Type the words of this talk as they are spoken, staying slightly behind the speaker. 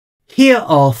Here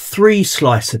are 3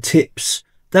 slicer tips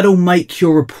that'll make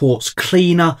your reports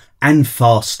cleaner and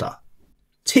faster.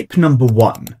 Tip number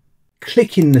 1.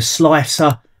 Click in the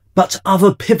slicer, but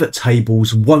other pivot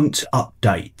tables won't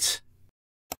update.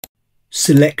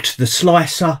 Select the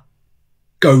slicer,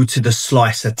 go to the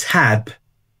Slicer tab,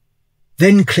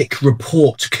 then click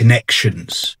Report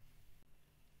Connections.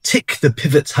 Tick the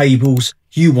pivot tables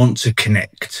you want to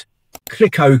connect.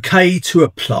 Click OK to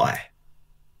apply.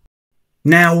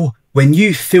 Now, when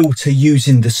you filter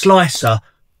using the slicer,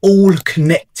 all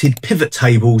connected pivot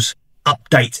tables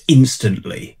update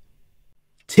instantly.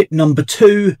 Tip number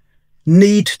 2,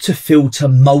 need to filter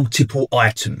multiple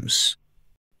items.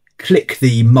 Click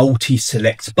the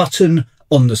Multi-Select button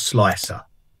on the slicer.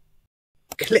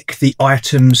 Click the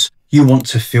items you want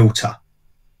to filter.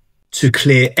 To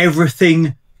clear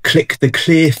everything, click the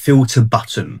Clear Filter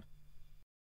button.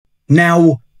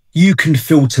 Now you can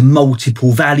filter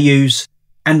multiple values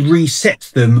and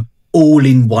reset them all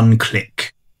in one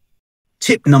click.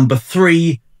 Tip number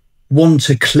 3, want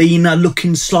a cleaner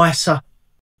looking slicer?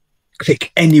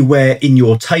 Click anywhere in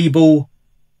your table,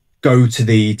 go to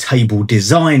the Table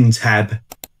Design tab,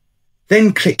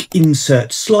 then click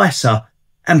Insert Slicer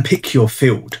and pick your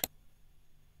field.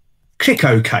 Click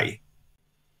OK.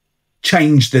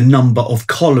 Change the number of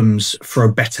columns for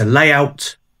a better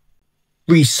layout.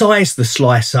 Resize the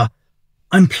slicer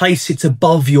and place it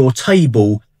above your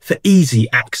table for easy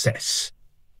access.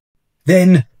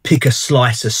 Then pick a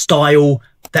slicer style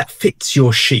that fits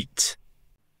your sheet.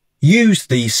 Use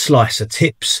these slicer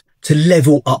tips to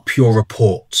level up your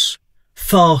reports,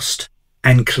 fast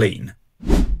and clean.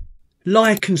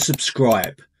 Like and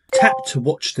subscribe. Tap to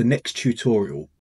watch the next tutorial.